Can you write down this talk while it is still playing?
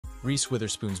Reese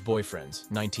Witherspoon's boyfriends,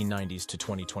 1990s to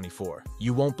 2024.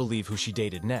 You won't believe who she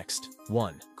dated next.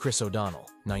 1. Chris O'Donnell,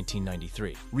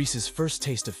 1993. Reese's first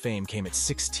taste of fame came at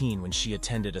 16 when she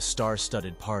attended a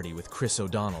star-studded party with Chris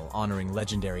O'Donnell honoring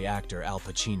legendary actor Al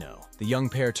Pacino. The young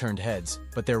pair turned heads,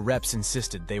 but their reps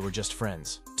insisted they were just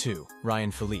friends. 2.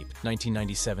 Ryan Phillippe,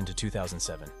 1997 to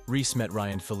 2007. Reese met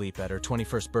Ryan Phillippe at her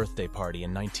 21st birthday party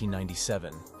in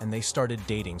 1997, and they started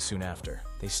dating soon after.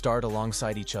 They starred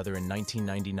alongside each other in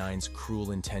 1999's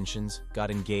Cruel Intentions,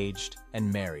 got engaged,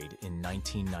 and married in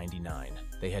 1999.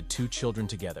 They had 2 children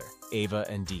together, Ava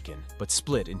and Deacon, but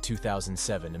split in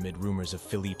 2007 amid rumors of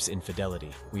Philippe's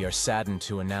infidelity. We are saddened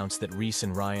to announce that Reese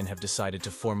and Ryan have decided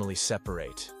to formally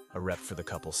separate, a rep for the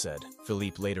couple said.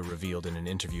 Philippe later revealed in an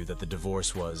interview that the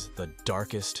divorce was the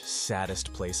darkest,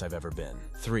 saddest place I've ever been.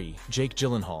 3. Jake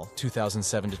Gyllenhaal,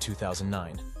 2007 to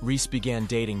 2009. Reese began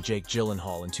dating Jake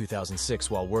Gyllenhaal in 2006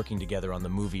 while working together on the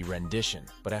movie Rendition,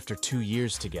 but after 2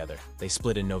 years together, they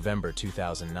split in November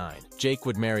 2009. Jake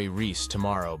would marry Reese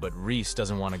tomorrow, but Reese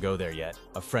doesn't want to go there yet,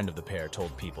 a friend of the pair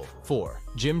told People. 4.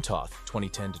 Jim Toth,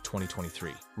 2010 to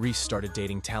 2023. Reese started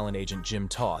dating talent agent Jim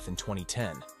Toth in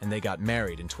 2010, and they got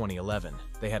married in 2011.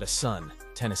 They had a son,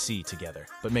 Tennessee, together,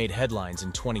 but made headlines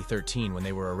in 2013 when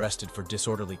they were arrested for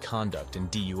disorderly conduct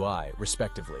and DUI,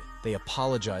 respectively. They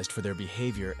apologized for their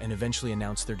behavior and eventually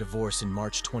announced their divorce in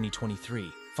March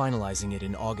 2023, finalizing it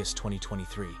in August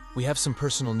 2023. We have some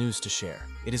personal news to share.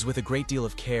 It is with a great deal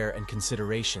of care and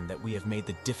consideration that we have made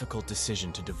the difficult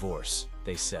decision to divorce,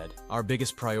 they said. Our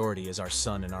biggest priority is our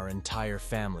son and our entire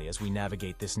family as we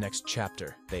navigate this next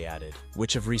chapter, they added.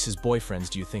 Which of Reese's boyfriends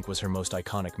do you think was her most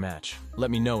iconic match?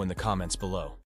 Let me know in the comments below.